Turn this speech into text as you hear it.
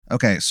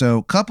Okay, so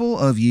a couple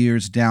of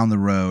years down the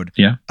road,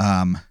 Yeah.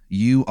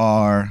 You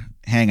are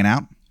hanging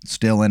out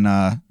still in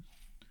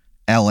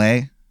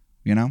L.A.,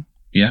 you know?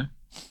 Yeah.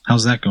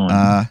 How's that going?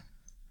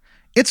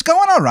 It's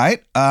going all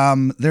right.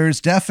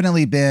 There's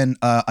definitely been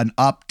an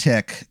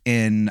uptick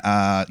in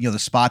the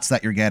spots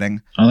that you're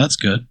getting. Oh, that's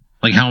good.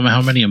 Like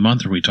how many a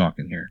month are we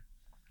talking here?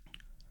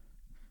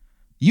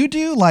 You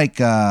do like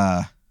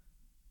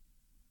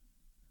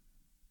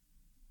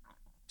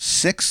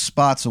 6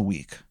 spots a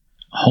week.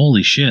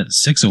 Holy shit,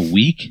 6 a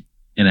week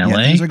in LA?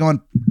 Yeah, things are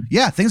going.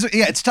 Yeah,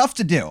 it's tough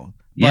to do.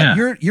 But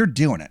Yeah. you're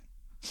doing it.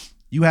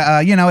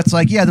 It's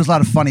like, yeah, there's a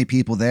lot of funny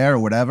people there or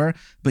whatever,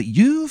 but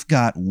you've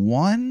got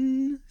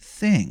one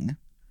thing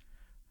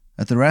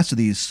that the rest of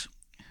these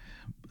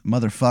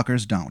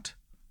motherfuckers don't.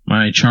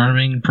 My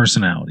charming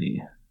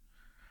personality.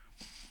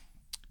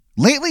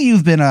 Lately,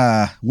 you've been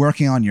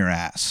working on your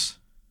ass.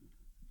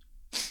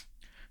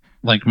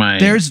 Like my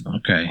There's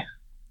okay.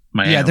 there's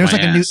my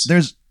like ass.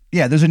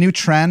 there's a new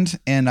trend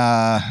in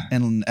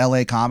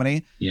LA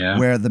comedy Yeah.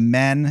 where the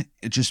men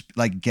just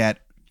like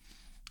get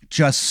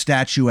just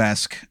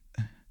statuesque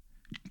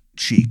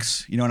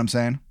cheeks. You know what I'm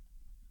saying?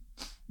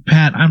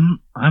 Pat,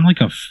 I'm like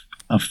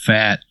a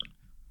fat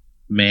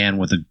man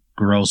with a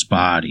gross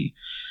body.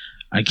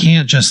 I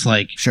can't just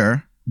like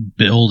Sure.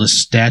 build a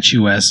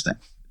statuesque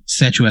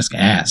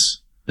ass.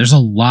 There's a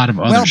lot of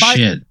other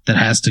shit that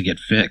has to get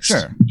fixed.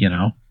 Sure. You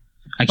know?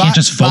 I can't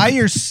just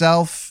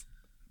focus.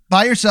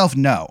 By yourself,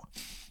 no.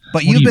 But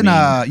What do you've you been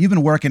mean? you've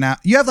been working out.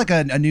 You have like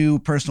a new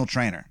personal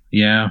trainer.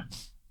 Yeah.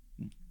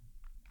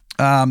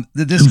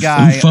 This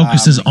guy who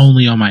focuses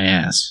only on my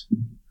ass.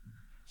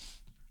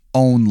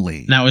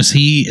 only. Now is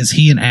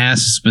he an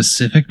ass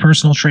specific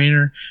personal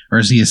trainer or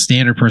is he a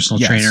standard personal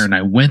Yes. trainer? And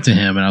I went to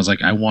him and I was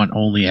like, I want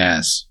only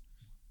ass.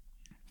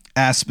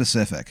 Ass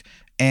specific.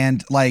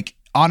 And like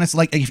honestly,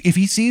 like if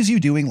he sees you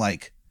doing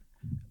like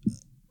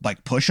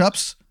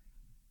push-ups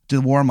to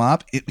warm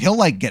up, he'll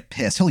like get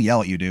pissed. He'll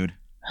yell at you, dude.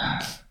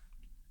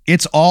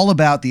 It's all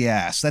about the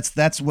ass.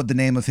 That's what the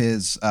name of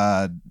his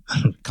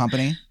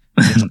company.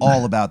 It's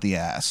all about the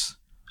ass.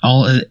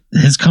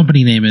 His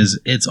company name is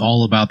It's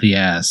All About the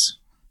Ass.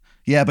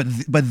 Yeah, but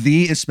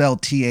the is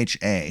spelled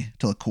THA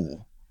to look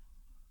cool.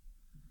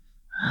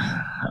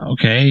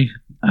 Okay.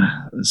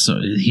 So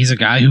he's a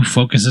guy who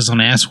focuses on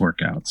ass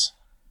workouts.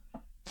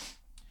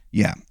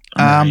 Yeah.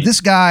 All right.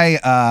 This guy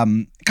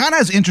kind of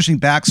has an interesting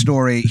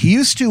backstory. He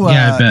used to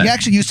Yeah, I bet. he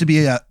actually used to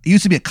be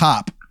a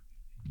cop.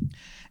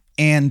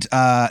 And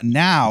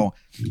now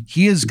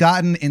he has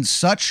gotten in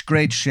such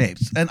great shape.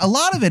 And a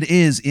lot of it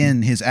is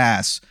in his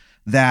ass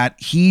that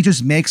he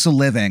just makes a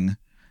living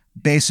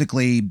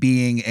basically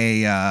being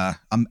a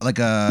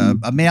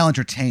male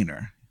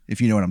entertainer,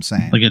 if you know what I'm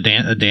saying. Like a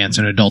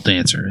dancer, an adult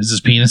dancer. Is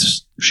his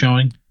penis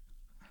showing?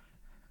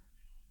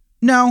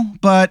 No,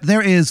 but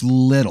there is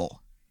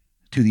little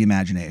to the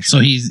imagination. So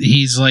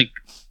he's like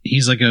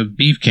a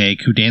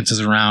beefcake who dances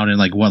around in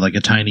like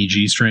a tiny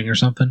G-string or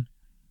something?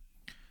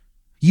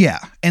 Yeah,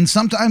 and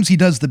sometimes he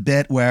does the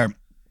bit where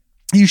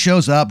he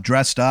shows up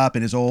dressed up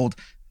in his old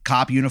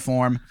cop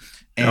uniform,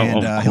 and of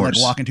he'll like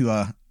course. walk into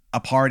a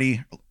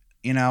party,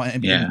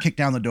 and Yeah. kick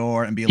down the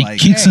door and be He like,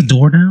 kicks hey, the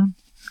door down?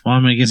 Well, I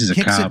mean, I guess he's a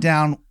kicks cop. it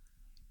down,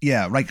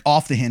 yeah, right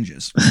off the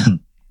hinges,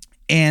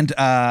 and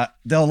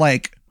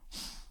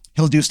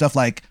he'll do stuff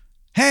like,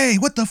 hey,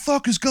 what the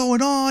fuck is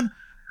going on?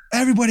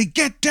 Everybody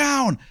get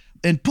down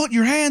and put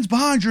your hands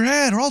behind your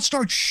head, or I'll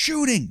start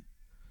shooting.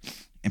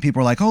 And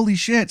people are like, holy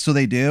shit. So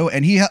they do.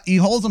 And he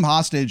holds them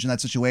hostage in that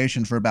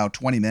situation for about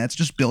 20 minutes,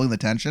 just building the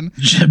tension.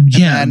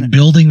 Yeah, And-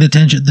 building the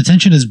tension. The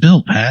tension is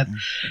built, Pat.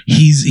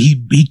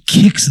 He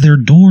kicks their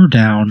door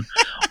down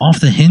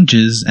off the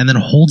hinges and then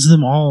holds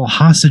them all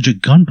hostage at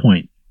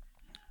gunpoint.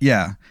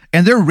 Yeah.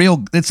 And they're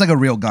real. It's like a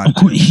real gun. Of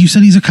course, you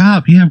said he's a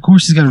cop. Yeah, of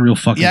course he's got a real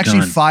fucking He actually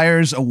gun.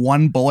 fires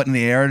one bullet in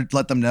the air to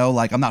let them know,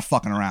 like, I'm not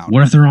fucking around.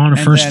 What if they're on a And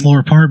first then- floor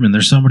apartment?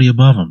 There's somebody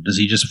above him. Does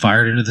he just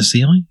fire it into the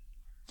ceiling?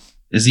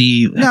 Is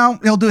he? No,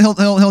 he'll do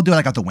it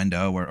like out the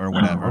window or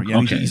whatever. Oh, You know,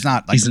 okay. he's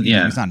not like He's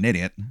not an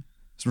idiot.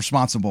 He's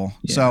responsible.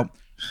 Yeah. So,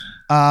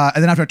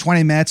 and then after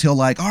 20 minutes, he'll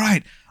like, all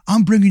right,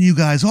 I'm bringing you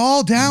guys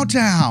all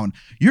downtown.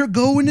 You're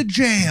going to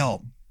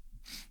jail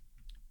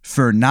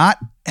for not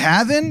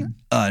having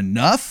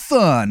enough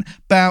fun.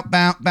 Bow,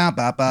 bow, bow,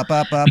 bow, bow,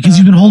 bow, bow, Because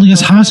you've been holding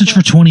us hostage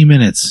for 20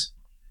 minutes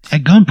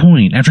at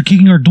gunpoint after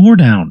kicking our door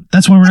down.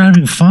 That's why we're not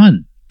having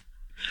fun.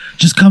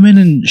 Just come in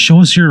and show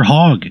us your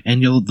hog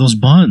and those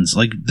buns.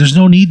 Like, there's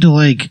no need to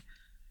like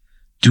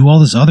do all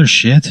this other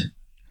shit.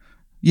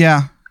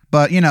 Yeah,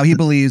 but he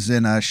believes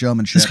in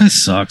showmanship. This guy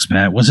sucks,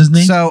 Pat. What's his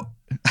name? So,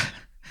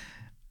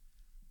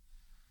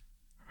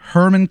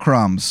 Herman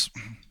Crumbs.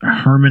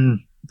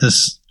 Herman.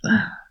 His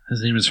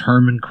name is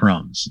Herman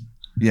Crumbs.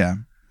 Yeah.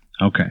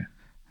 Okay.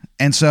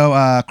 And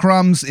so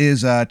Crumbs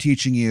is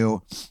teaching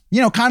you,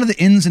 kind of the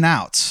ins and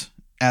outs,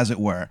 as it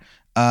were.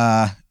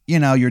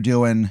 You're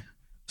doing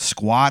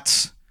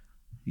squats,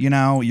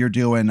 you're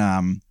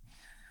doing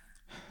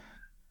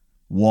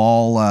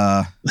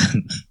wall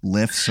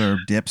lifts or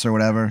dips or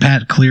whatever.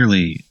 Pat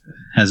clearly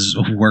has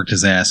worked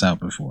his ass out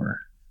before.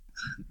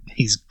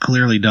 He's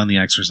clearly done the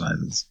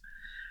exercises.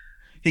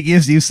 He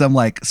gives you some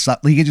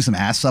he gives you some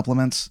ass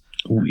supplements.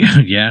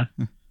 Yeah.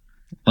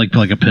 Like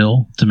a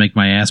pill to make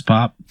my ass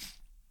pop.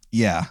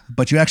 Yeah,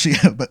 but you actually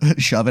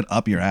shove it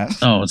up your ass.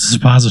 Oh, it's a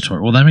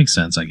suppository. Well, that makes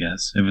sense, I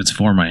guess. If it's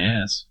for my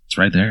ass, it's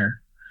right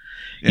there.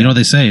 Yeah. You know what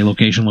they say,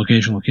 location,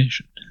 location,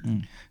 location.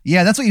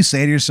 Yeah, that's what you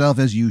say to yourself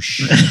as you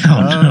shove.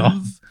 Oh,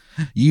 no.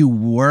 You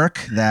work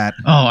that.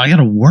 Oh, I got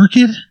to work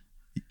it?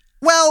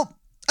 Well,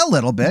 a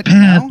little bit.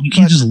 Pat, you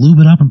can't just lube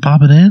it up and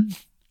pop it in?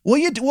 Well,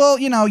 you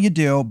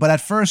do, but at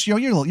first you're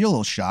a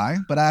little shy.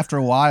 But after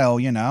a while,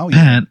 you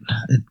Pat,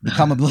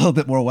 become a little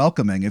bit more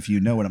welcoming, if you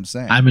know what I'm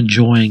saying. I'm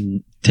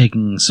enjoying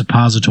taking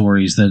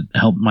suppositories that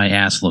help my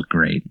ass look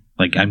great.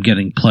 Like I'm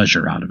getting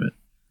pleasure out of it.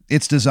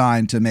 It's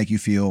designed to make you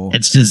feel.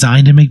 It's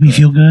designed to make me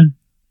feel good.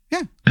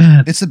 Yeah,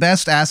 Pat, it's the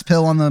best ass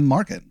pill on the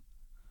market.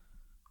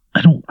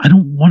 I don't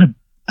want a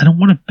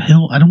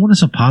pill. I don't want a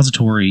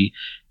suppository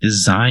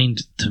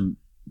designed to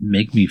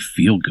make me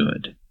feel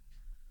good.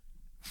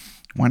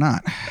 Why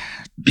not?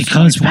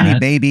 Because 2020,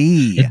 Pat,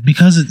 baby.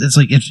 Because it's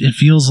like it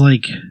feels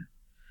like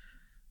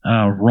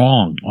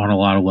wrong on a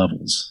lot of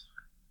levels.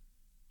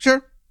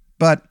 Sure,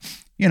 but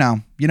you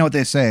know what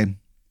they say.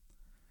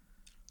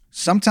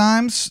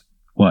 Sometimes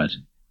What?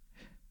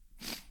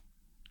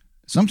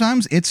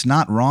 Sometimes it's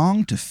not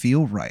wrong to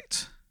feel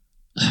right.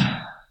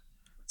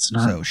 It's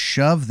not. So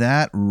shove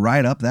that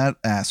right up that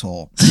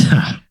asshole.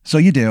 So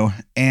you do,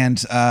 and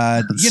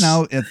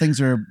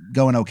things are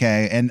going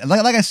okay. And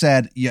like I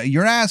said,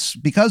 your ass,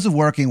 because of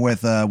working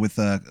with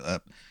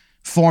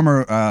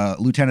former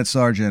Lieutenant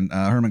Sergeant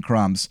Herman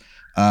Crumbs,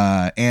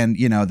 and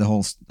the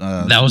whole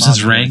that was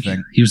his rank.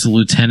 Thing. He was the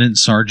Lieutenant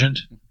Sergeant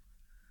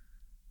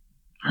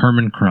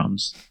Herman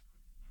Crumbs.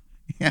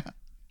 Yeah.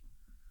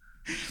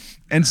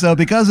 And so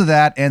because of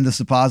that and the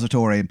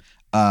suppository,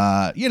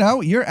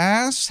 your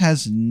ass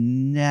has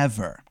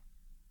never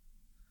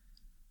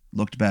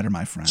looked better,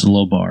 my friend. It's a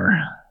low bar.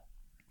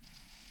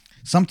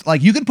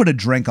 You can put a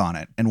drink on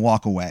it and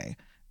walk away,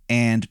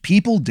 and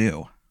people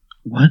do.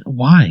 What?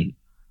 Why?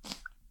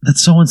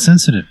 That's so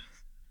insensitive.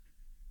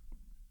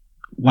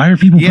 Why are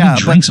people putting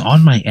drinks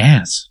on my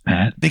ass,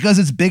 Pat? Because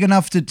it's big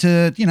enough to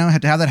have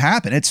that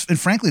happen.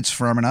 Frankly, it's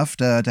firm enough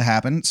to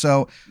happen.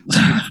 So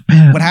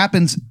what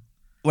happens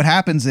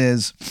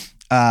is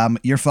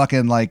you're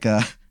fucking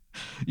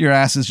your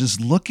ass is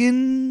just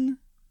looking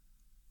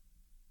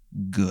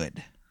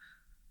good.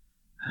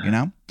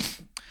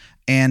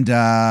 And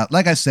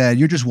like I said,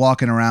 you're just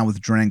walking around with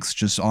drinks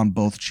just on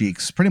both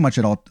cheeks pretty much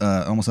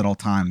almost at all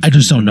times. I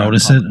just don't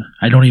notice it.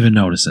 I don't even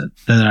notice it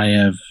that I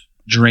have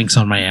drinks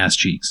on my ass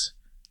cheeks.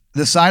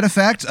 The side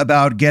effect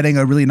about getting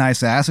a really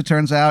nice ass, it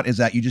turns out, is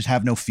that you just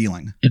have no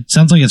feeling. It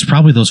sounds like it's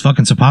probably those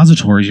fucking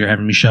suppositories you're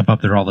having me shove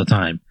up there all the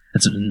time.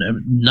 It's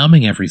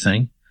numbing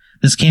everything.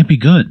 This can't be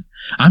good.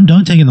 I'm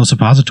done taking those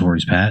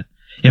suppositories, Pat.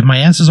 If my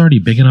ass is already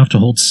big enough to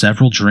hold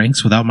several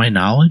drinks without my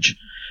knowledge,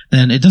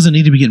 then it doesn't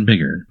need to be getting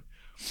bigger.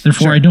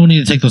 Therefore, sure. I don't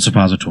need to take those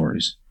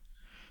suppositories.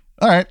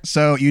 All right,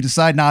 so you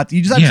decide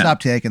to stop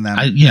taking them.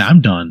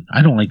 I'm done.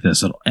 I don't like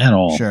this at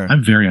all. Sure.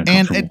 I'm very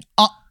uncomfortable.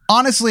 And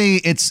honestly,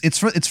 it's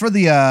for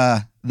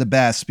the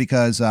best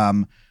because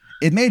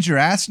it made your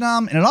ass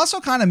numb, and it also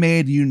kind of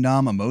made you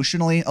numb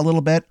emotionally a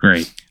little bit.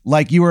 Great.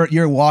 Like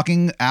you're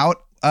walking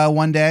out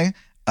one day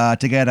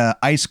to get a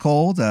ice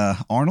cold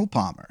Arnold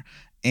Palmer,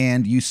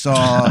 and you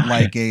saw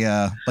like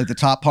the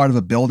top part of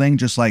a building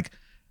just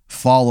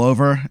fall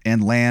over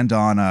and land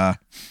on a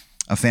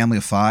family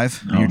of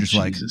five. And you're just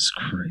Jesus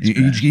Christ,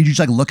 you just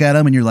look at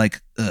them and you're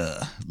like,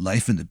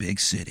 life in the big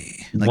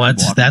city.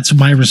 What? That's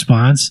my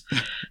response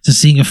to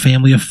seeing a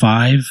family of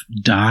five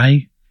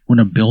die when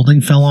a building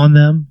fell on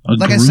them.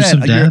 Like I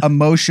said, you're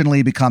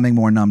emotionally becoming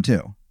more numb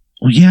too.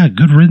 Well, yeah,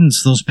 good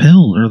riddance. Those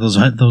pills or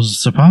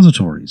those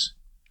suppositories.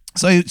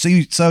 So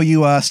you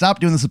stop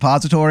doing the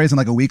suppositories,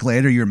 and a week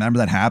later you remember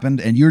that happened,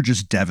 and you're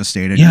just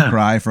devastated. Yeah. You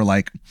cry for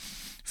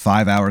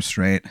 5 hours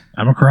straight.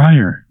 I'm a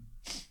crier.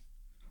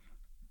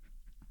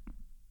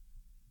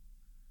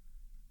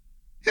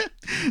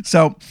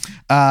 So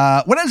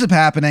what ends up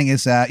happening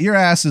is that your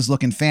ass is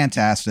looking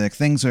fantastic.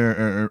 Things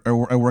are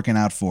working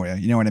out for you.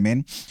 You know what I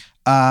mean?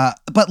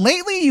 But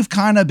lately you've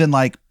kind of been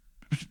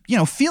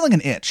feeling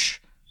an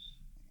itch.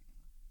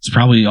 It's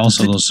probably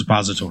also those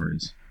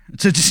suppositories.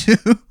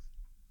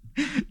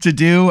 To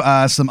do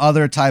some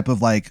other type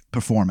of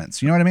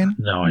performance. You know what I mean?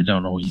 No, I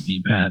don't know what you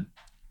mean, Pat.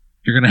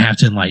 You're going to have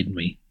to enlighten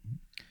me.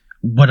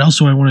 What else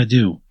do I want to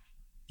do?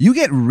 You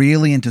get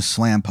really into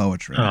slam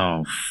poetry.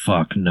 Oh,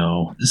 fuck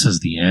no. This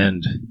is the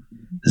end.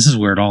 This is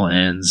where it all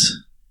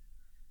ends.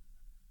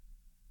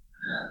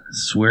 This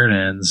is where it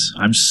ends.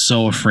 I'm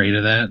so afraid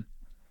of that.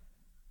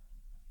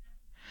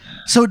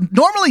 So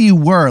normally you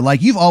were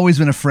you've always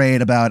been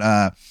afraid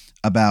about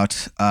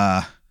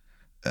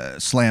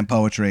slam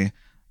poetry.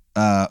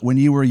 When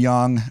you were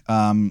young,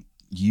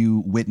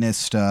 you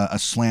witnessed a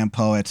slam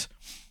poet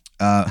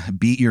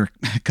beat your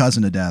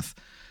cousin to death.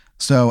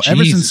 So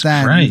ever since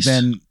then, Christ.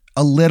 You've been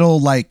a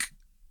little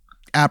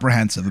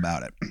apprehensive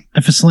about it.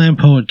 If a slam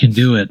poet can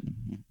do it,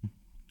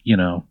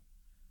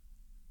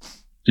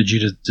 did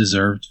you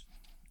deserve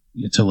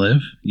to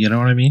live? You know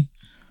what I mean?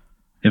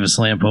 If a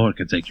slam poet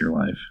could take your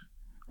life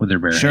with their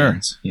bare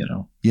hands, you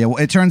know. Yeah, well,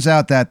 it turns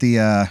out that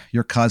the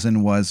your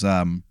cousin was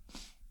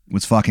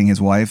fucking his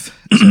wife,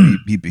 so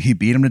he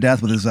beat him to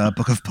death with his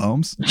book of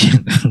poems.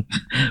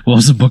 What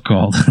was the book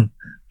called?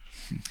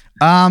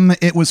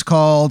 It was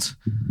called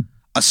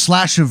A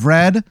Slash of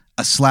Red,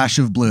 A Slash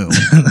of Blue.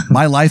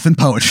 My Life in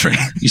Poetry.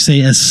 You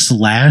say a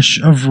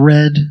slash of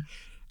red?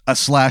 A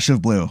Slash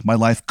of Blue. My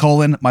Life,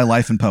 My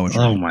Life in Poetry.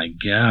 Oh my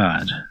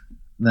God.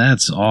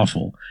 That's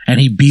awful. And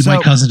he beat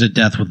my cousin to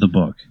death with the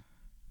book.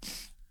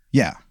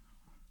 Yeah.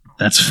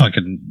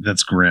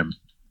 That's grim.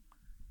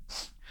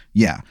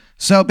 Yeah.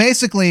 So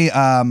basically,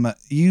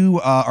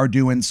 you are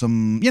doing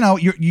some,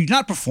 you're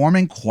not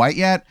performing quite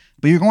yet,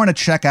 but you're going to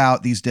check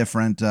out these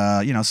different,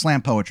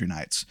 slam poetry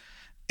nights.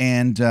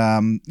 And,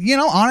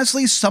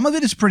 honestly, some of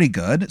it is pretty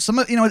good. Some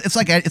of, it's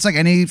like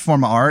any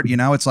form of art,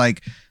 it's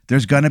like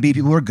there's going to be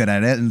people who are good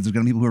at it and there's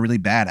going to be people who are really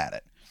bad at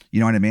it. You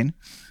know what I mean?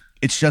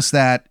 It's just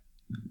that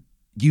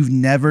you've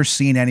never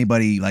seen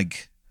anybody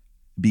like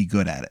be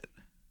good at it.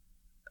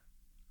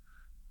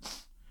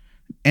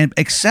 And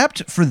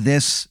except for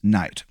this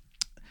night,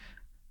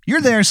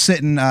 you're there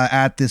sitting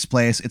at this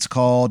place. It's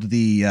called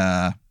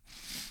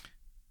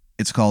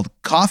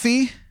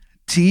Coffee,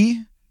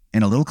 Tea,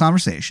 and a Little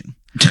Conversation.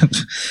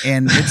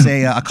 And it's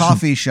a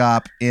coffee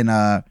shop in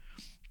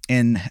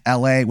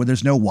LA where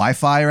there's no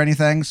Wi-Fi or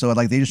anything. So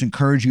like they just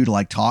encourage you to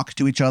like talk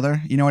to each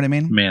other. You know what I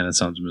mean? Man, that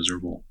sounds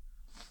miserable.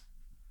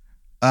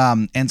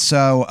 And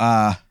so,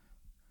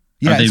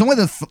 it's only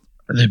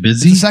are they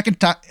busy? The second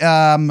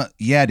time.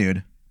 Yeah,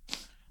 dude.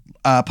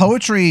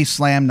 Poetry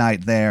slam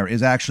night there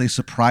is actually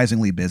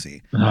surprisingly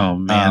busy. Oh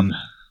man.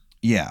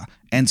 Yeah.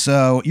 And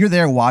so you're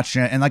there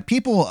watching it and like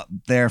people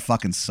there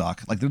fucking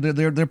suck. Like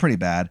they're pretty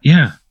bad.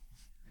 Yeah.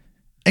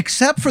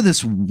 Except for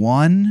this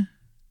one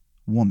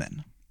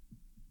woman.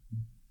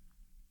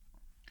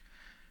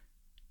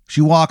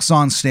 She walks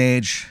on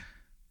stage,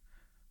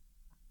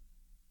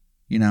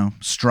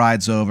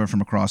 strides over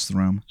from across the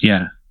room.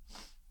 Yeah.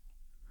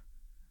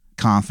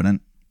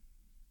 Confident.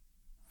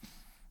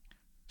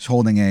 She's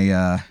holding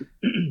a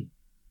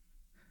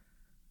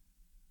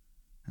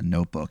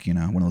notebook,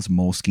 one of those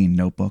Moleskine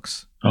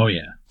notebooks. Oh,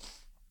 yeah.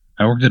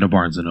 I worked at a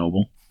Barnes &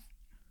 Noble.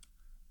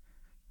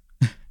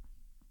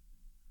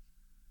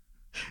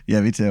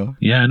 Yeah, me too.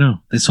 Yeah, I know.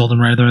 They sold them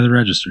right there at the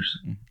registers.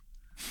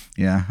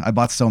 Yeah, I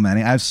bought so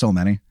many. I have so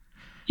many.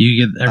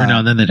 You get every now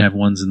and then they'd have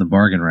ones in the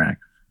bargain rack,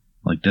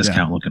 like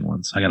discount looking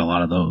ones. I got a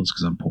lot of those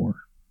because I'm poor.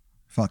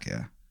 Fuck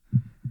yeah.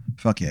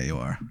 Fuck yeah, you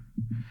are.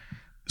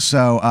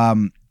 So,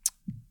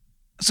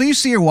 so you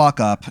see her walk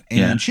up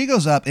and she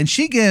goes up and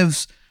she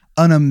gives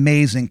an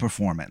amazing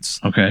performance.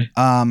 Okay.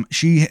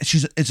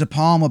 It's a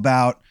poem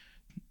about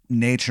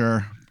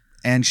nature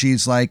and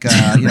she's like,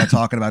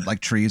 talking about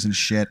like trees and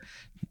shit.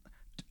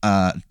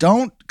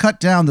 Don't cut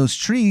down those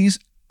trees.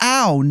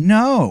 Ow,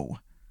 no.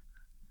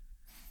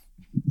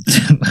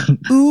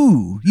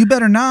 Ooh, you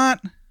better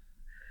not.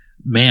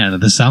 Man,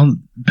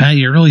 Pat,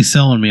 you're really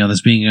selling me on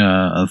this being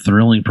a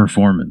thrilling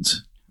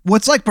performance. Well,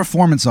 it's like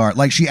performance art.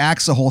 Like she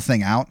acts the whole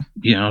thing out.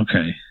 Yeah,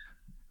 okay.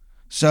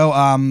 So,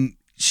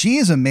 she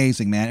is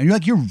amazing, man.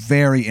 And you're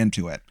very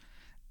into it.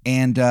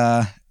 And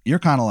you're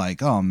kind of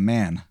like, oh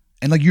man.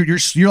 And like you're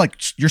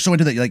so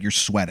into that like you're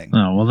sweating.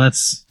 Oh, well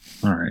that's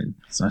all right.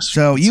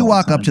 So you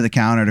walk up to the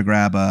counter to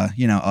grab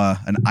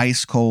an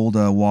ice cold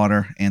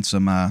water and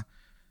some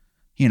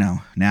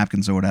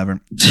napkins or whatever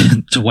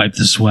to wipe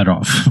the sweat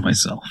off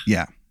myself.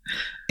 Yeah.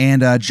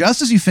 And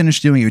just as you finish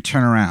doing it, you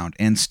turn around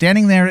and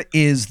standing there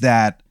is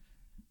that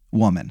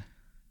woman.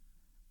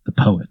 The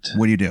poet.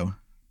 What do you do?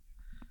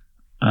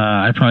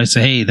 I'd probably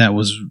say, hey, that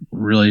was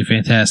really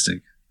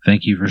fantastic.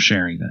 Thank you for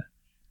sharing that.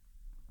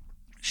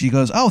 She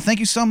goes, oh, thank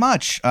you so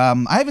much.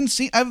 I've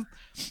seen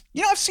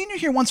you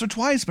here once or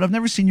twice, but I've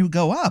never seen you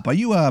go up. Are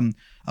you a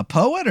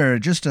poet or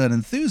just an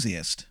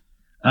enthusiast?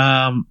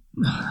 At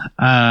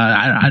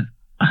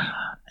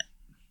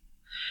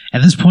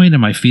this point,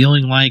 am I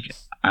feeling like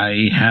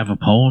I have a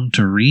poem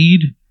to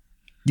read?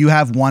 You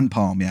have one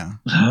poem, yeah.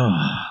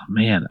 Oh,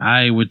 man.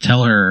 I would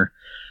tell her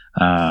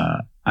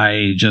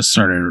I just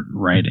started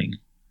writing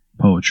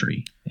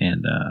poetry,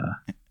 and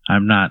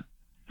I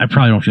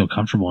probably don't feel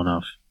comfortable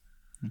enough.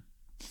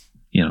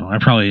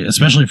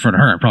 Especially for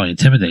her, I'm probably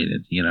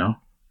intimidated,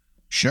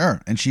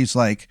 Sure. And she's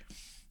like,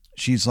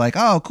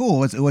 oh,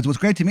 cool. It was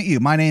great to meet you.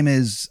 My name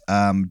is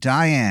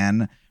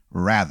Diane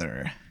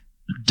Rather.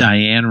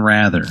 Diane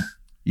Rather.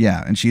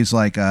 Yeah. And she's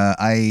like,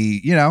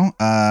 hopefully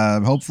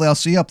I'll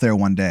see you up there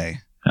one day.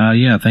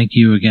 Yeah. Thank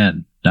you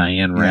again,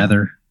 Diane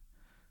Rather.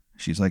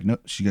 She's like, no,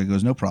 she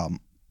goes, no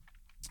problem.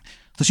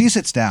 So she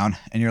sits down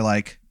and you're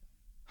like,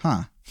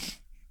 huh.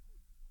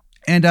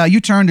 And you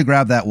turn to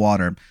grab that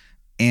water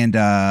and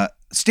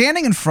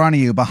standing in front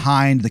of you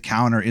behind the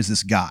counter is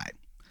this guy.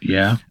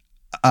 Yeah.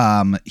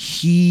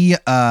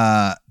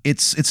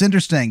 It's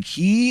interesting.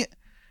 He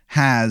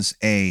has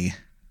a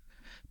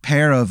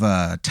pair of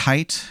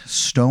tight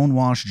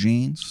stonewashed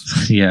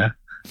jeans. Yeah.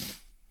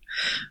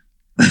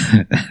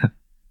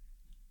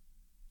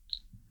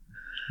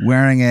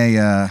 wearing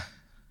a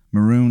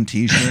maroon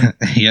t-shirt.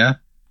 Yeah.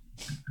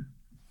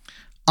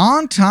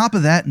 On top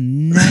of that,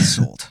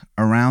 nestled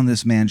around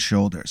this man's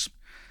shoulders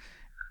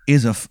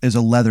is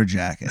a leather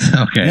jacket.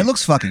 Okay. And it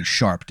looks fucking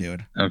sharp,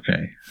 dude.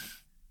 Okay.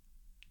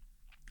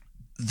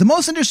 The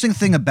most interesting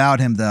thing about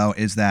him, though,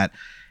 is that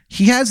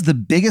he has the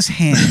biggest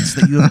hands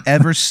that you have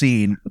ever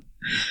seen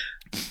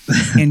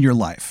in your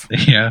life.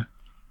 Yeah.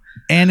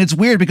 And it's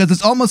weird because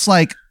it's almost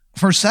like,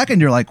 for a second,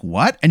 you're like,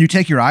 what? And you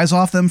take your eyes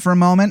off them for a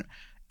moment,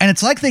 and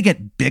it's like they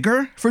get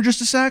bigger for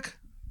just a sec.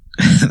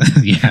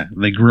 Yeah,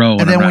 they grow.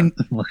 And then when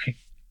looking.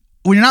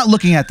 When you're not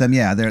looking at them,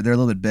 yeah, they're a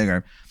little bit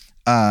bigger.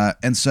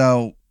 And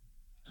so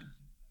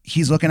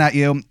he's looking at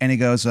you, and he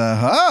goes,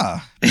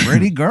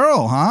 pretty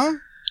girl, huh?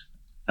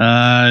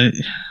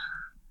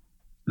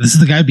 This is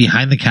the guy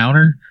behind the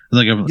counter,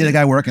 Yeah, the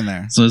guy working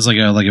there. So it's like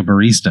a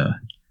barista.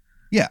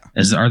 Yeah.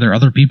 Are there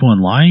other people in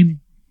line?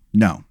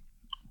 No.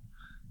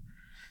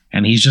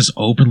 And he's just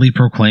openly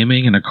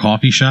proclaiming in a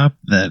coffee shop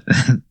that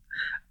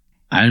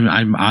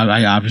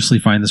I obviously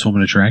find this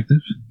woman attractive.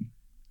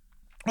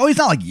 Oh, he's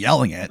not like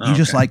yelling it. He's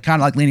just like kind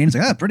of like leaning in. He's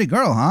like, pretty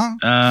girl, huh?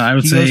 I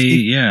would say,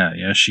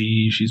 yeah.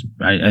 She's.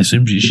 I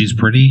assume she's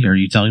pretty. Are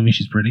you telling me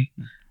she's pretty?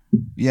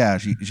 Yeah.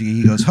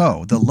 He goes,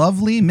 the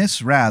lovely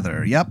Miss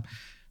Rather. Yep.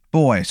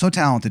 Boy, so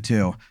talented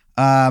too.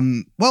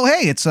 Well,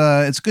 hey,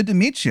 it's good to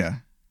meet you.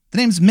 The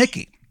name's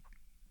Mickey.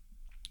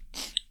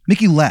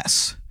 Mickey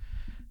Less.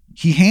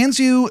 He hands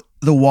you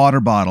the water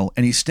bottle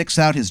and he sticks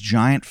out his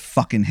giant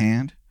fucking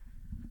hand.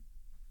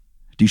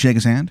 Do you shake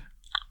his hand?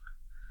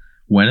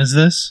 When is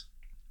this?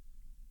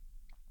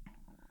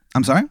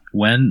 I'm sorry?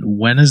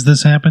 When is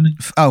this happening?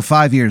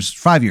 5 years.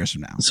 5 years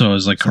from now. So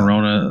is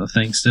Corona a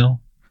thing still?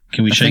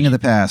 Can we shake? Thing of the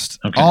past.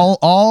 Okay.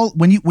 All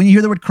when you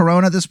hear the word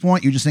Corona at this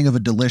point, you just think of a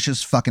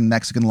delicious fucking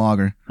Mexican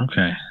lager.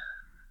 Okay.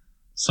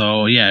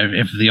 So yeah,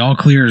 if the all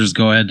clears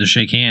go ahead to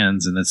shake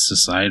hands and it's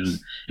decided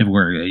if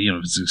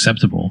if it's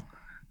acceptable,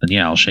 then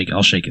yeah, I'll shake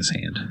his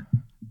hand.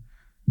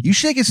 You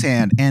shake his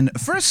hand, and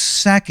for a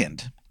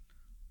second,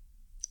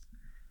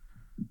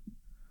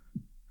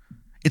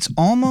 it's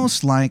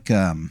almost like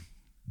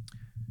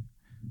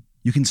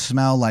you can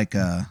smell like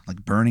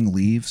burning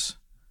leaves.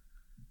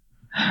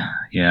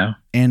 Yeah.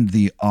 And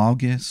the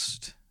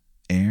August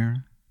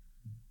air.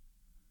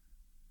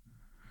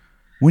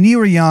 When you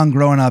were young,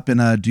 growing up in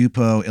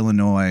Dupo,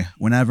 Illinois,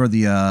 whenever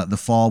the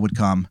fall would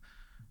come,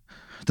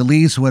 the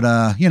leaves would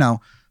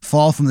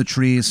fall from the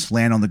trees,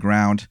 land on the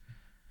ground.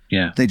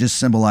 Yeah. They just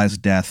symbolize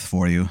death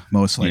for you,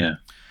 mostly. Yeah.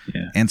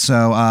 Yeah. And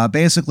so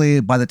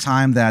basically, by the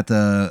time that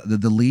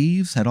the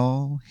leaves had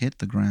all hit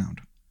the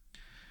ground,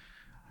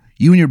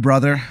 you and your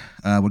brother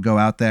would go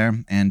out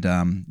there,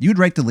 and you'd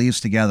rake the leaves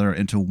together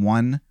into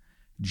one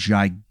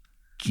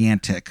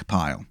gigantic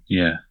pile.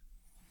 Yeah.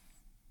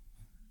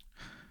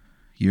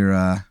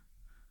 Your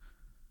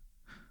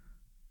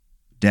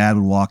dad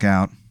would walk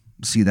out,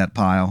 see that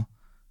pile,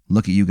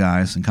 look at you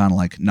guys, and kind of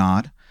like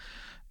nod.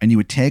 And you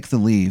would take the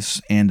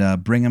leaves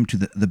and bring them to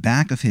the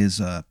back of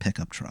his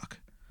pickup truck.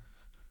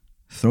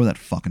 Throw that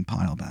fucking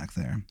pile back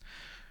there.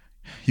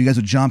 You guys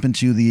would jump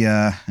into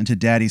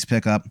Daddy's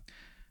pickup,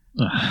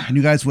 and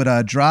you guys would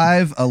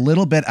drive a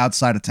little bit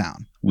outside of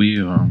town.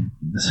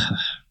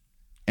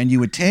 And you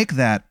would take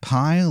that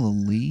pile of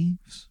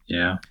leaves.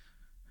 Yeah.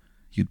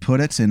 You'd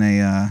put it in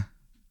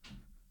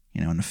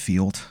in a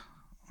field,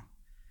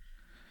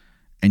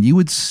 and you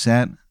would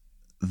set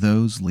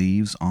those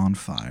leaves on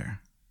fire.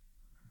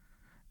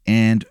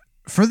 And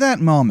for that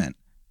moment,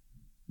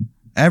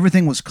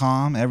 everything was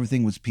calm,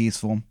 everything was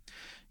peaceful.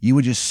 You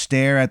would just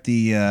stare at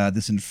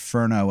this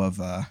inferno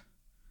of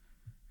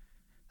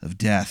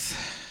death,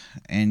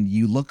 and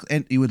you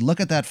would look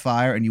at that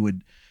fire, and you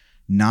would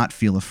not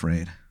feel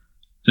afraid.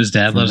 Does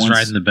Dad let us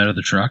ride in the bed of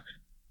the truck?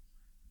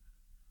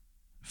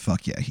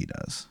 Fuck yeah, he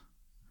does.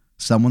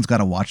 Someone's got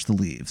to watch the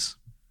leaves.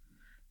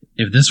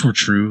 If this were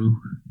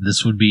true,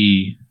 this would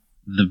be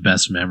the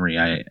best memory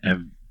I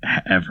have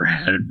ever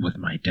had with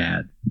my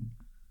dad.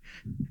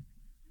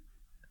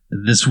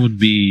 This would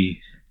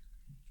be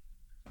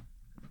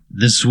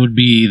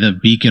the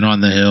beacon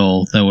on the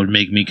hill that would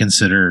make me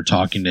consider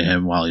talking to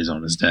him while he's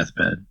on his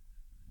deathbed.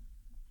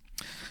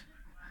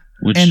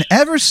 And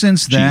ever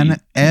since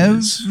then,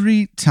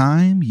 every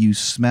time you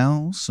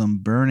smell some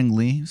burning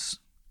leaves,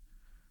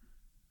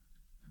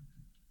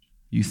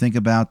 you think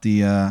about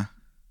the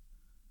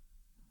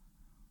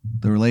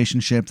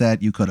relationship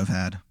that you could have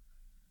had.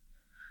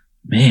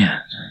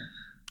 Man.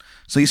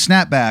 So you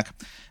snap back,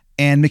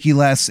 and Mickey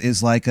Less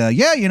is like,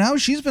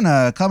 she's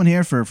been coming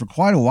here for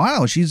quite a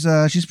while. She's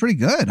pretty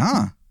good,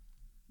 huh?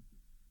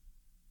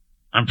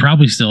 I'm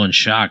probably still in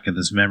shock at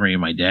this memory of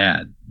my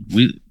dad.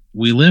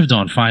 We lived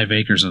on 5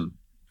 acres of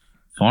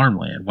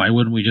farmland. Why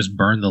wouldn't we just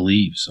burn the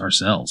leaves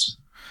ourselves?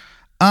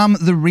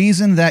 The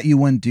reason that you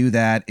wouldn't do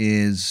that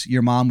is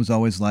your mom was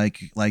always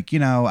like, I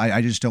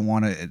just don't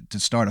want to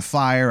start a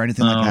fire or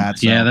anything like that.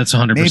 So yeah, that's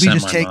 100% maybe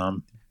just my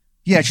mom.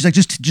 Yeah, she's like,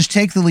 just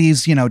take the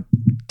leaves,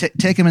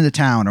 take them into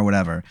town or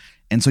whatever.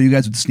 And so you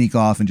guys would sneak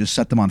off and just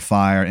set them on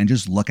fire and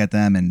just look at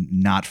them and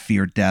not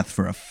fear death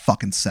for a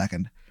fucking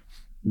second.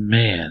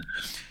 Man,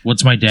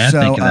 what's my dad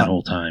thinking that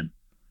whole time?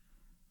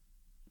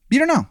 You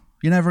don't know.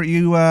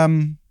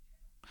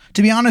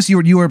 To be honest,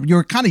 you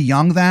were kind of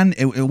young then.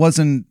 It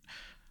wasn't,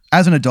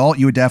 as an adult,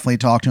 you would definitely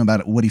talk to him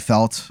about what he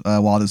felt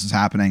while this was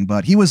happening.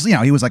 But he was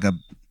like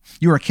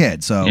you were a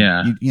kid, so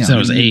yeah, you so I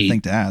was didn't 8.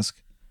 think to ask.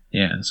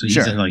 Yeah, so he's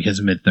in like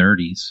his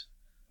mid-30s.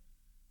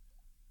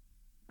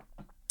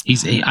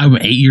 He's 8. I'm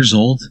 8 years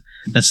old.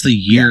 That's the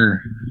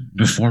year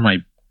before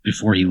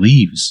he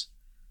leaves.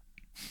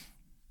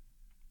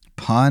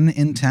 Pun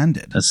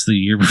intended. That's the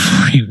year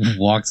before he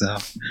walks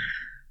out.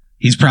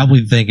 He's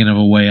probably thinking of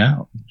a way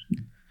out.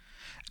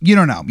 You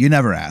don't know. You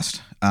never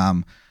asked.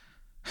 But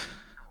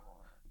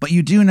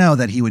you do know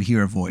that he would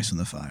hear a voice in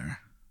the fire.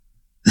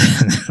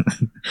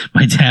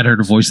 My dad heard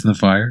a voice in the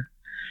fire?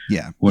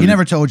 Yeah. He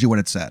never told you what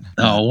it said.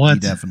 Oh, what? He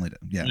definitely did.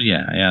 Yeah.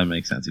 Yeah, that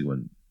makes sense. He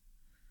wouldn't.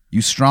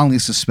 You strongly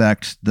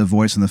suspect the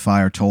voice in the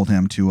fire told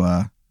him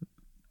to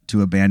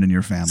abandon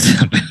your family.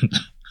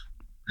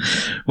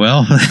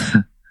 Well,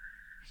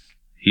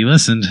 he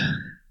listened.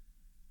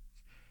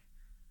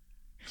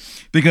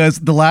 Because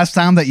the last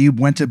time that you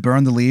went to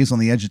burn the leaves on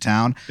the edge of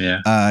town,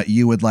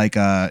 you would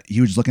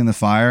he was looking in the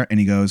fire and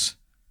he goes,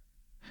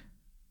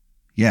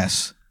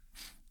 "Yes,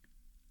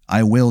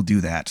 I will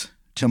do that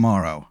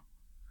tomorrow."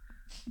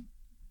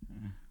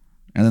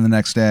 And then the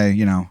next day,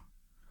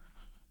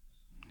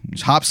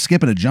 just hop,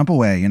 skip, and a jump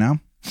away,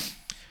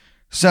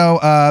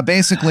 So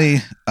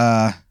basically,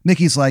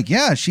 Mickey's like,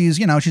 "Yeah, she's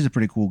a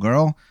pretty cool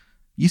girl.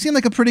 You seem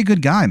like a pretty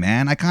good guy,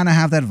 man. I kind of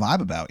have that vibe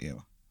about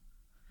you."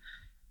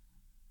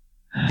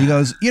 He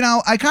goes,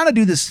 "I kind of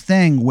do this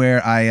thing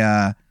where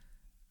I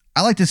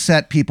like to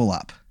set people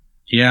up."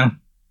 Yeah.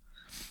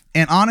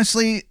 And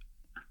honestly,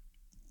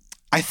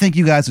 I think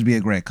you guys would be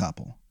a great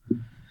couple.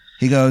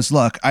 He goes,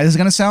 "Look, this is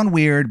going to sound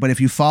weird, but if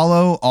you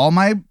follow all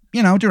my,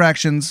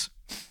 directions,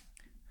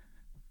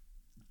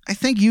 I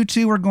think you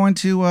two are going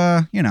to,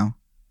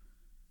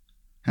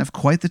 have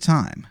quite the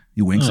time."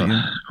 He winks at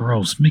you.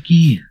 Gross,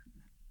 Mickey.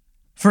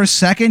 For a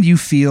second, you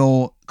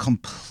feel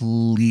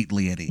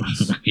completely at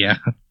ease. Yeah.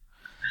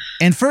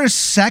 And for a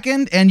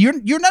second, and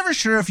you're never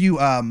sure if you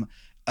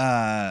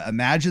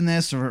imagine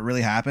this or it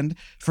really happened.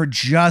 For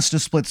just a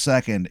split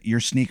second,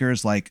 your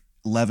sneakers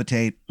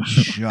levitate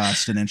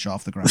just an inch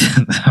off the ground.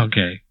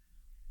 Okay.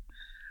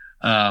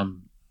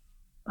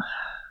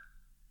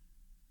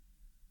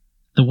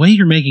 The way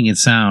you're making it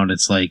sound,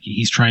 it's like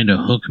he's trying to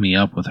hook me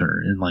up with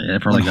her and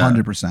for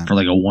 100%. For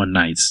a one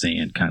night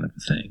stand kind of a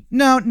thing.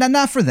 No,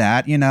 not for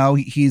that.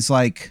 He's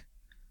like,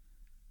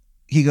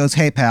 he goes,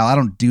 "Hey pal, I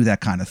don't do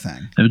that kind of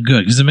thing." Good,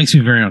 because it makes me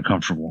very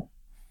uncomfortable.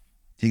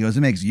 He goes,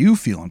 "It makes you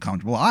feel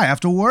uncomfortable. I have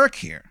to work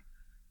here."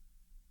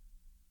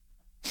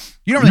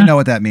 You don't really know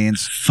what that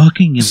means.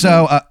 Fucking in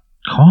the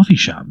coffee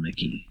shop,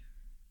 Mickey.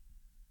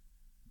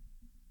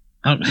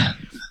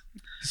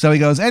 So he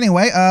goes,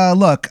 "Anyway,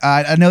 look,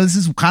 I know this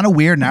is kind of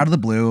weird and out of the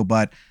blue,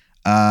 but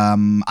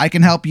I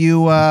can help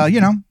you, I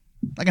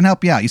can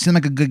help you out. You seem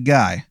like a good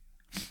guy.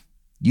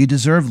 You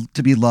deserve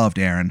to be loved,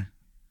 Aaron."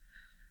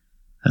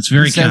 That's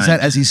very He says kind. that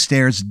as he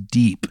stares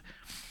deep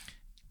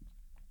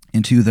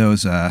into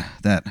those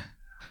that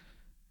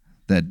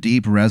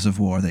deep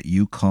reservoir that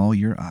you call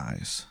your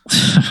eyes.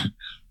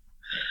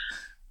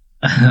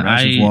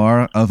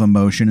 Reservoir of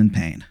emotion and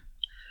pain.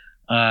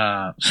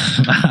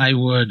 I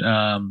would.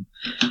 Am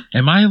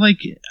I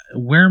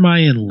where am I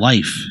in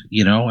life?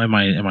 Am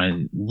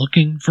I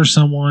looking for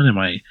someone? Am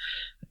I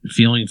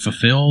feeling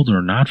fulfilled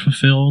or not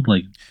fulfilled?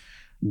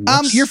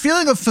 You're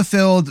feeling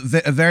fulfilled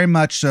very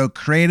much so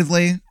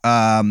creatively,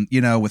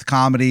 with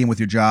comedy and with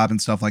your job and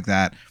stuff like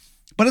that.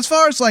 But as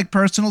far as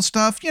personal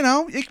stuff,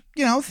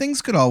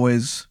 things could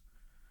always,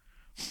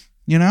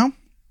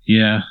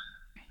 Yeah,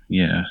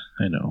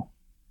 I know.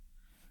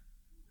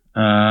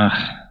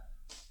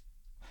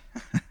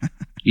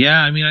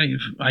 Yeah, I mean,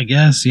 I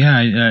guess,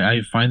 yeah,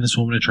 I find this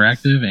woman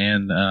attractive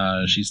and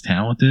she's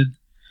talented.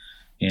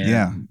 And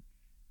yeah,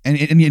 and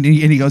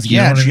he goes,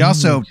 "Yeah, she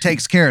also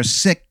takes care of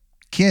sick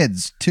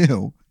kids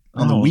too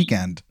on the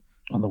weekend."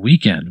 On the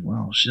weekend,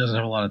 well, she doesn't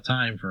have a lot of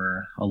time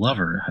for a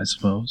lover, I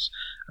suppose.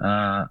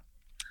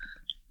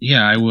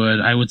 Yeah, I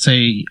would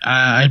say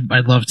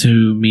I'd love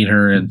to meet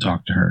her and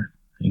talk to her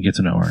and get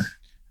to know her.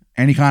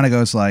 And he kind of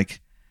goes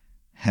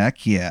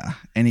 "Heck yeah!"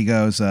 And he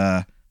goes,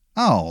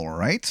 "All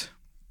right."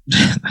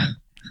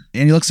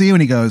 And he looks at you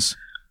and he goes,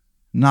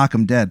 "Knock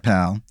 'em dead,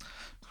 pal."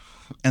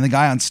 And the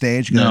guy on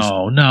stage goes,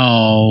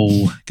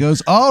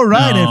 goes, "All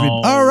right,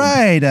 all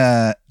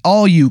right,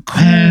 all you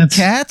cool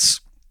cats.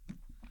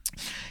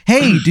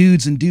 Hey,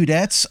 dudes and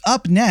dudettes.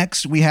 Up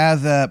next, we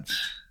have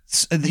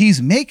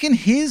he's making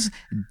his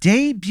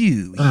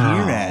debut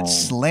here at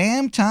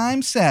Slam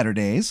Time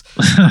Saturdays.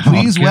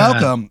 Please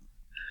welcome,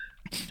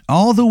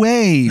 all the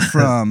way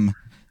from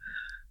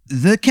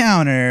the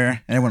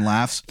counter," and everyone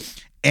laughs,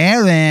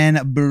 "Aaron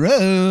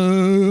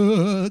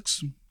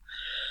Brooks."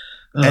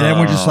 And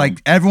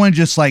everyone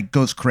just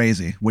goes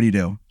crazy. What do you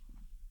do?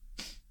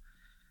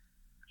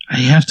 I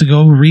have to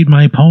go read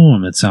my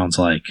poem, it sounds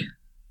like.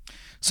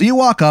 So you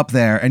walk up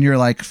there and you're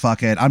like,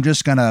 "Fuck it. I'm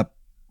just gonna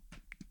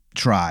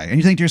try. And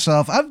you think to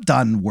yourself, I've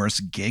done worse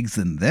gigs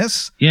than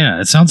this. Yeah,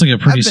 it sounds like a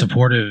pretty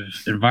supportive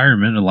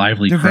environment, a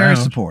lively They're crowd. very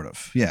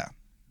supportive. Yeah.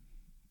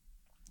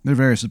 They're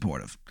very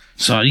supportive.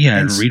 So,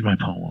 yeah, read my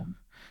poem.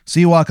 So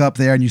you walk up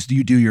there and you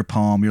do your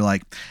poem. You're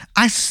like,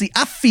 I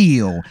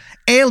feel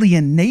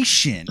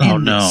alienation. Oh,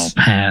 no,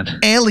 Pat.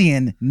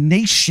 Alien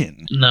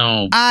nation.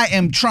 No. I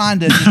am trying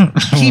to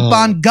keep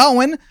on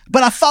going,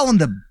 but I fall in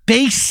the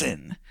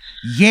basin.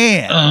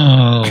 Yeah.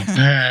 Oh,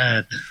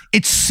 Pat.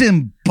 It's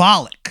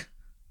symbolic.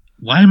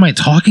 Why am I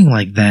talking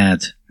like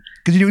that?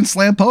 Because you're doing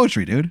slam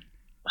poetry, dude.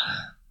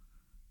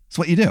 That's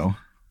what you do.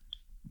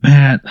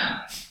 Pat.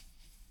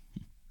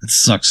 It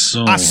sucks so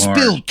hard. I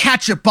spilled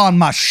ketchup on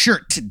my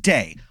shirt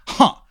today.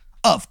 Huh.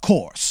 Of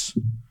course.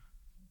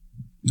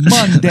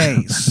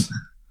 Mondays.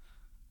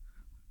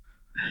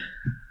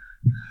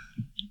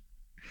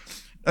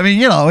 I mean,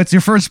 it's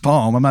your first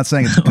poem. I'm not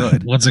saying it's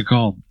good. What's it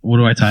called? What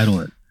do I title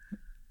it?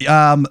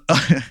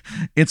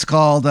 It's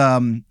called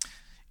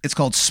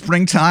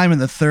Springtime in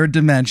the Third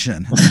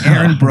Dimension.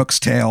 Aaron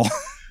Brooks' Tale.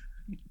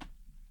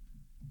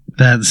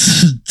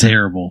 That's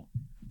terrible.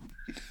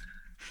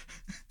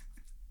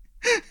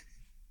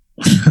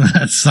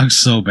 That sucks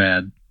so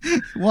bad.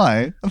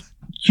 Why?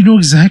 You know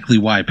exactly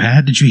why,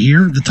 Pat. Did you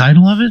hear the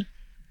title of it?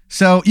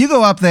 So you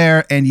go up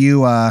there and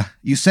you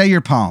say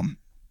your poem,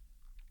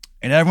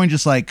 and everyone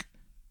just like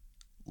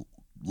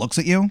looks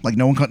at you, like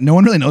no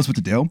one really knows what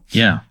to do.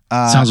 Yeah,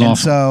 sounds awful.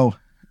 So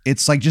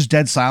it's like just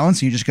dead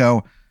silence, and you just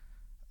go,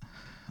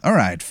 "All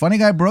right, Funny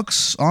Guy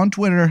Brooks on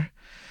Twitter,"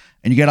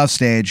 and you get off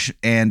stage,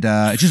 and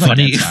it's just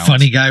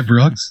funny Guy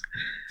Brooks.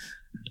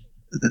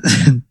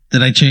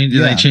 Did I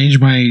change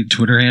my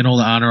Twitter handle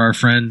to honor our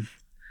friend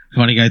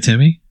Funny Guy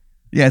Timmy?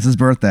 Yeah, it's his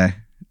birthday.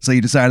 So you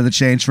decided to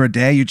change for a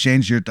day. You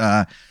changed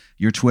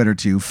your Twitter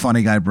to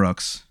Funny Guy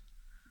Brooks.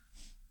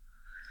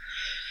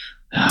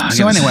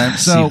 So anyway,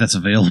 see if that's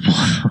available.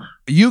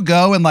 you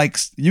go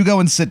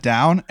and sit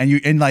down, and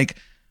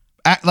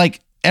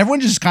everyone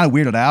just kind of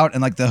weirded out,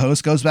 and like the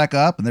host goes back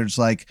up, and they're just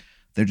like,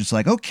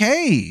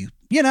 okay,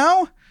 we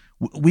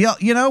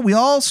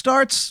all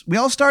start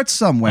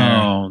somewhere.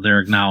 Oh, they're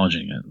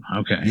acknowledging it.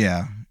 Okay.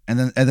 Yeah.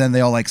 And then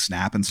they all like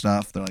snap and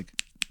stuff. They're like,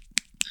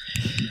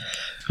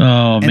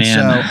 oh, and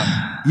man.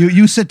 So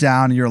you sit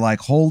down and you're like,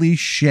 holy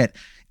shit.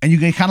 And you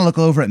kind of look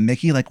over at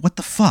Mickey like, what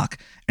the fuck?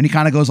 And he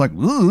kind of goes like,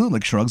 ooh,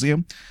 like shrugs at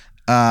you.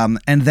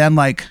 And then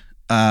like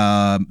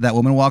that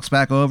woman walks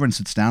back over and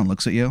sits down and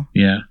looks at you.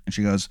 Yeah. And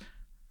she goes,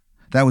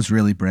 that was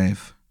really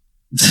brave.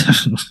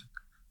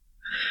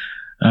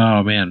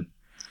 Oh, man.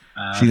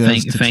 She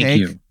goes, thank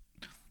you.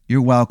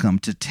 You're welcome.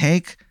 To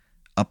take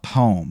a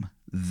poem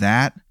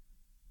that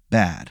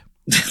bad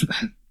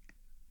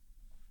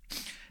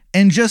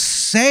and just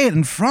say it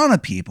in front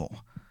of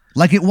people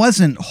like it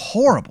wasn't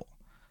horrible.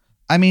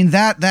 I mean,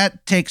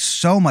 that takes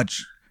so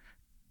much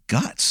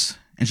guts.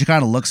 And she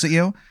kind of looks at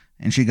you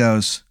and she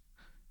goes,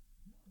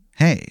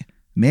 hey,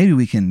 maybe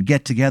we can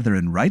get together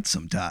and write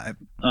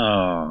sometime.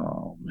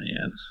 Oh,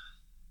 man.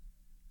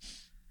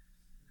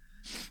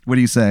 What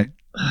do you say?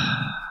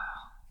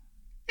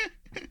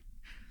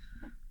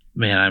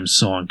 Man, I'm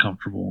so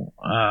uncomfortable.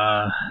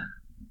 I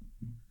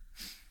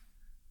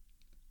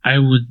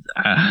would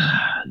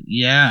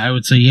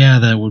say, yeah,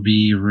 that would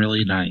be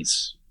really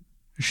nice.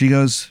 She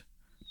goes,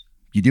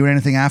 you doing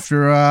anything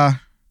after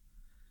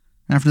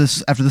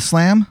the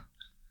slam?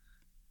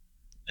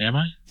 Am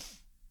I?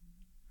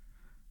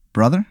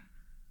 Brother?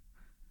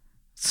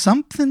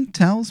 Something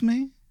tells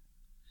me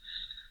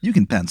you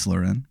can pencil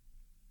her in.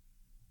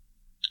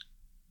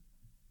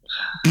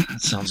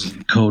 That sounds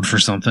like code for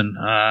something.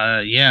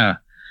 Yeah.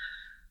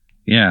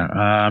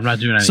 I'm not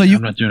doing anything.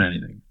 I'm not doing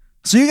anything.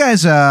 So you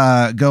guys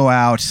go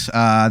out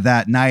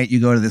that night. You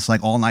go to this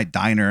like all night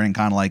diner and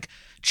kind of like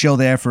chill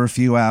there for a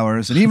few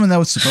hours. And even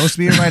though it's supposed to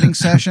be a writing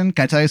session,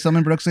 can I tell you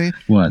something, Brooksy?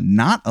 What?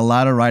 Not a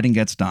lot of writing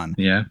gets done.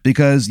 Yeah.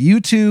 Because you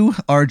two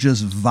are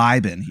just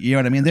vibing. You know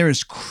what I mean? There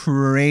is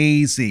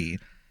crazy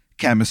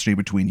chemistry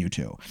between you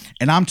two,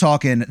 and I'm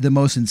talking the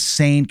most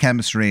insane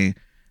chemistry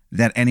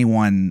that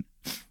anyone.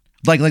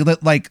 Like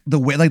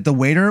the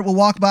waiter will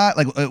walk by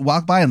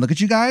and look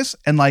at you guys,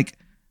 and like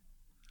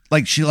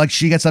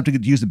she gets up to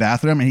use the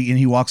bathroom, and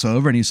he walks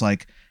over and he's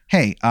like,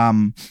 hey,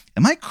 am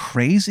I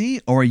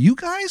crazy or are you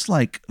guys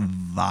like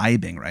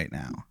vibing right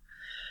now?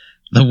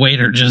 The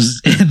waiter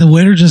just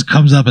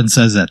comes up and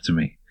says that to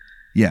me.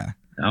 Yeah.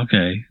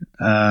 Okay.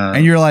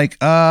 And you're like,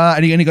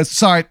 and he goes,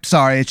 sorry,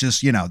 it's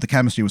just, the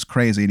chemistry was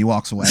crazy, and he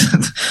walks away.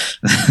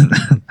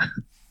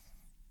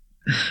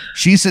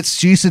 She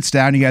sits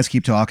down. You guys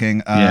keep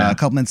talking. A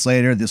couple minutes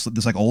later, this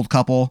like old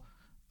couple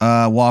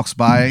walks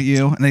by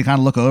you, and they kind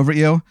of look over at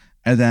you,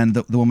 and then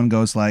the woman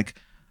goes like,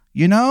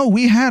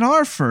 we had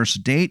our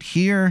first date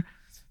here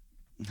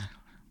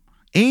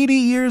 80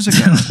 years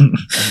ago.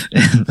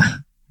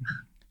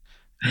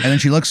 And then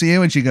she looks at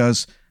you and she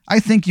goes, I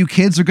think you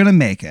kids are gonna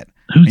make it.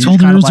 Who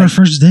told her it was our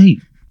first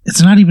date?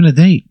 It's not even a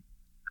date.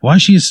 Why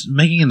is she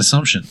making an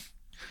assumption?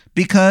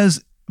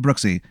 Because,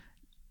 Brooksy,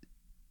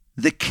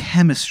 the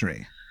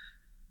chemistry.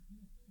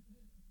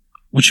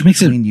 which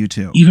makes it between you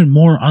two. even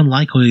more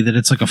unlikely that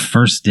it's like a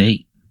first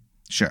date.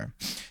 Sure.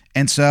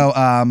 And so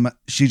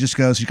she just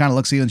goes, she kind of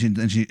looks at you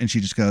and she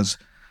just goes,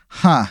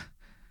 huh,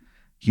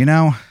 you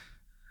know,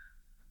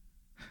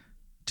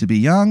 to be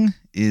young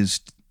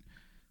is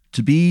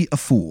to be a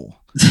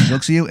fool. She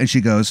looks at you and she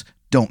goes,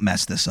 don't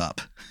mess this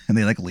up. And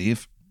they like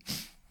leave.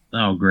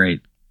 Oh,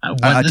 great.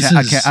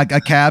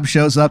 A cab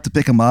shows up to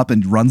pick them up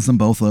and runs them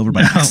both over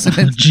by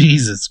accident.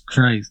 Jesus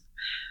Christ.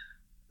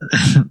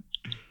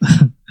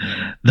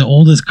 The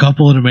oldest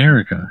couple in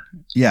America.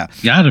 Yeah.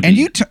 Gotta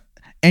be.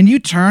 And you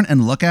turn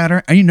and look at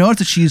her and you notice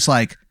that she's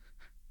like,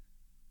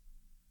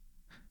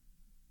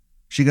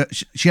 she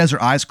has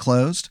her eyes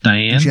closed.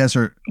 Diane? She has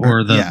her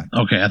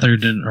Okay, I thought you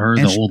didn't her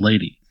And the old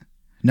lady.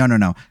 No.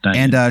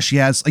 Diane. And she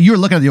has, you were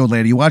looking at the old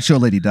lady, you watched the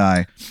old lady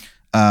die.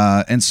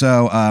 And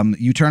so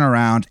you turn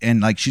around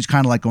and like she's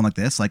kind of like going like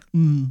this, like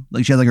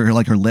she has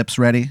like her lips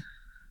ready.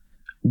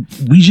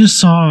 We just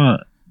saw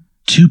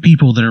two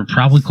people that are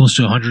probably close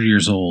to 100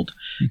 years old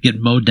get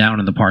mowed down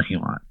in the parking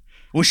lot.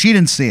 Well, she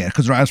didn't see it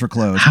because her eyes were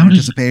closed. How did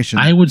anticipation?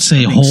 I would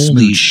say,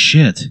 holy smooched.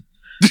 shit.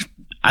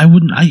 I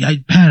wouldn't.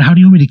 Pat, how do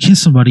you want me to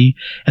kiss somebody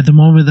at the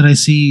moment that I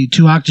see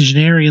two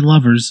octogenarian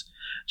lovers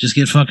just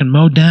get fucking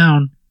mowed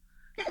down?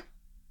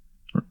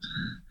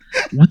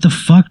 What the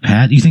fuck,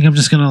 Pat? You think I'm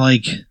just gonna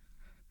like?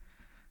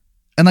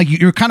 And like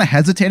you're kind of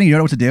hesitating, you don't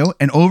know what to do.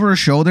 And over her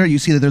shoulder, you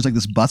see that there's like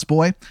this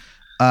busboy.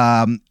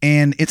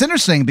 And it's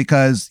interesting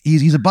because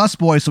he's a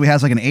busboy, so he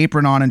has like an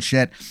apron on and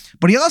shit.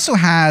 But he also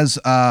has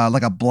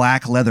like a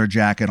black leather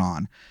jacket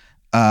on,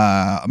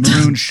 a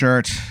maroon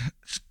shirt,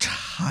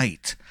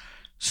 tight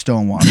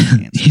Stonewall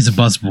jeans. He's a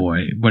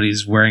busboy, but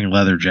he's wearing a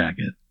leather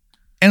jacket.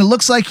 And it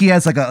looks like he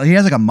has like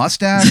a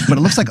mustache, but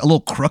it looks like a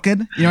little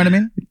crooked. You know what I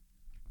mean?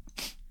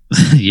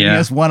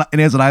 Yeah. And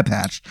he has an eye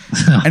patch,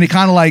 and he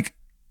kind of like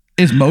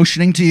is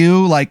motioning to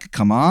you, like,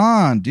 "Come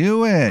on,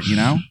 do it." You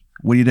know?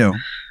 What do you do?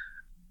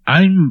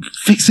 I'm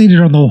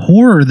fixated on the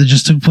horror that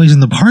just took place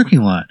in the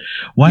parking lot.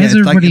 Why is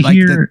everybody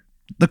here?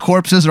 The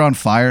corpses are on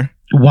fire.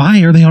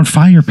 Why are they on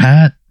fire,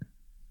 Pat?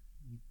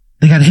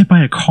 They got hit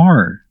by a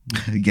car.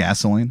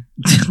 Gasoline.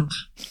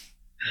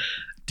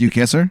 Do you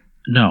kiss her?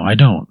 No, I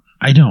don't.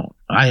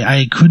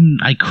 I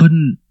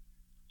couldn't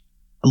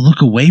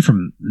look away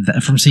from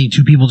seeing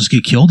two people just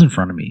get killed in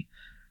front of me.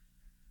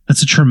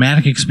 That's a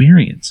traumatic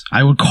experience.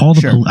 I would call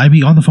I'd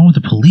be on the phone with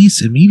the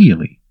police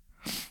immediately.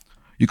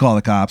 You call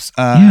the cops.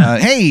 Yeah.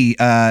 Hey,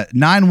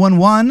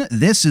 911.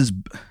 This is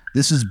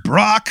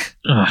Brock.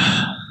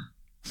 Ugh.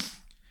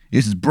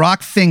 This is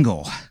Brock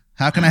Fingal.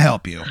 How can I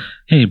help you?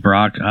 Hey,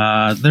 Brock.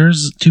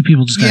 There's two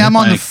people just got hit I'm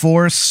on by the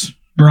force.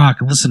 Brock,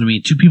 listen to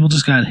me. Two people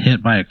just got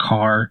hit by a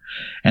car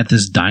at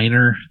this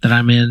diner that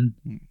I'm in.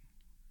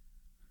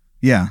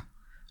 Yeah.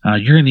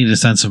 You're gonna need to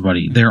send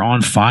somebody. They're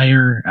on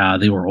fire.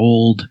 They were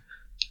old.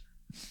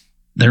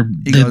 They're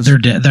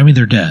dead. I mean,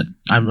 they're dead.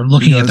 I'm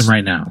looking at them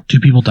right now. Two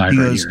people died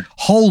right here.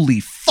 Holy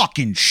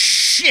fucking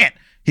shit!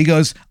 He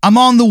goes, I'm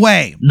on the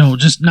way. No,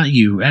 just not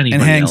you. Anybody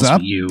and hangs else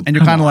up. But you. And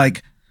you're kind of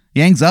like,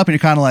 he hangs up, and you're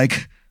kind of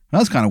like, well,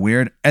 that's kind of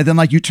weird. And then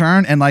like you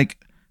turn, and like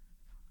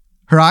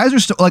her eyes are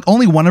still like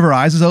only one of her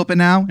eyes is open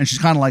now, and she's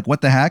kind of like, what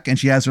the heck? And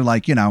she has her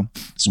like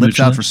lips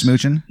out for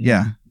smooching.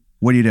 Yeah.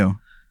 What do you do?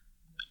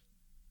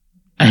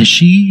 Has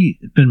she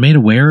been made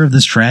aware of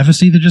this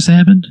travesty that just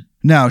happened?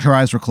 No, her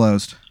eyes were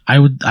closed. I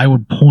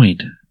would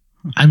point.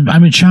 I'm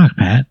in shock,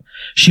 Pat.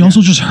 She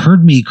also just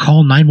heard me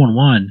call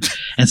 911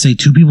 and say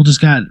two people just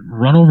got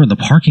run over in the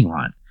parking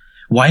lot.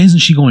 Why isn't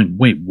she going,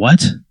 wait,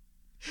 what?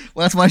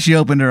 Well, that's why she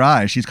opened her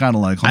eyes. She's kind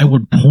of like, I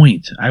would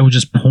point. I would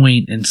just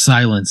point in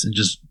silence and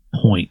just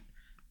point.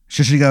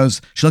 She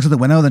goes, she looks at the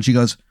window, then she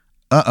goes,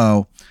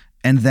 uh-oh.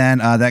 And then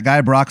that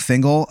guy, Brock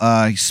Fingal,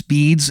 he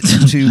speeds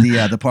into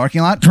the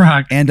parking lot.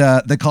 Brock. And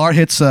the car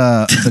hits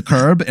the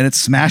curb and it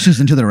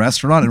smashes into the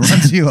restaurant and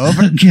runs you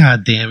over.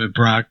 God damn it,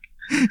 Brock.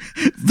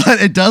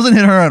 But it doesn't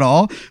hit her at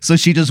all. So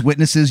she just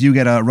witnesses you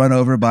get run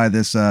over by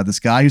this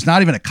guy who's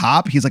not even a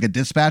cop. He's like a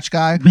dispatch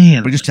guy.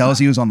 Man. But he just tells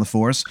you he was on the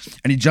force.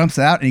 And he jumps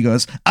out and he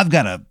goes, I've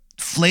got a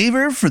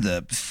flavor for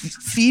the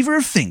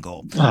fever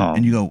Fingal. Oh.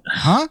 And you go,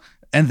 huh?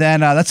 And then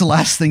that's the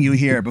last thing you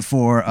hear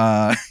before...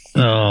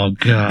 oh,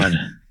 God.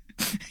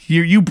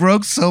 You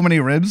broke so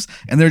many ribs,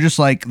 and they're just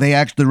like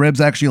the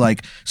ribs actually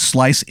like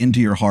slice into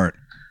your heart.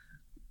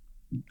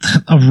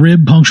 A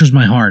rib punctures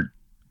my heart.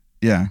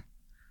 Yeah,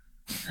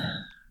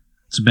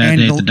 it's a bad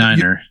day at the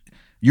diner.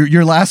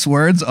 Your last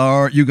words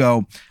are you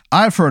go,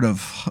 I've heard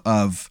of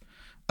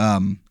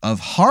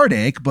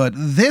heartache, but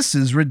this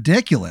is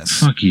ridiculous.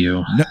 Fuck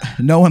you.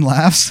 No one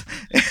laughs.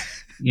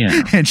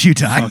 Yeah, and you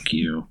die. Fuck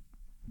you.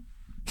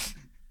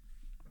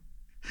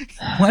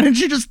 Why didn't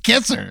you just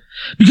kiss her?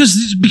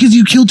 Because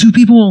you killed two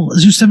people.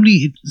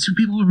 Two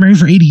people were married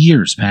for 80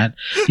 years, Pat.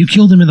 You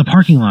killed them in the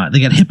parking lot. They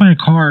got hit by a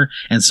car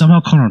and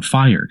somehow caught on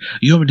fire.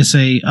 You want me to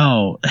say,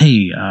 oh,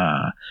 hey,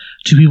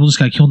 two people just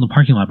got killed in the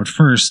parking lot, but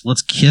first,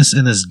 let's kiss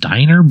in this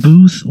diner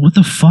booth? What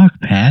the fuck,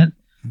 Pat?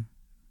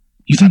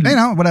 You think?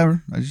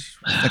 Whatever.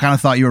 I kind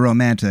of thought you were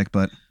romantic,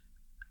 but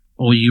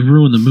Well, you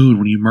ruined the mood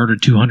when you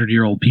murdered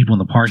 200-year-old people in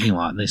the parking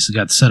lot and they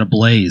got set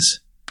ablaze.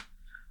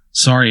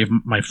 Sorry if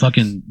my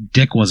fucking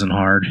dick wasn't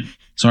hard.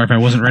 Sorry if I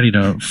wasn't ready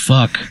to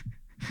fuck.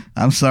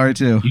 I'm sorry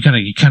too. You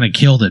kind of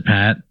killed it,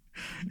 Pat.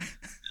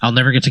 I'll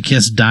never get to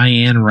kiss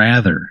Diane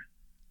Rather.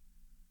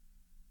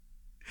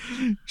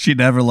 She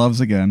never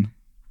loves again.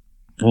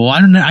 Well,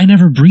 I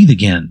never breathe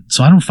again,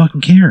 so I don't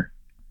fucking care.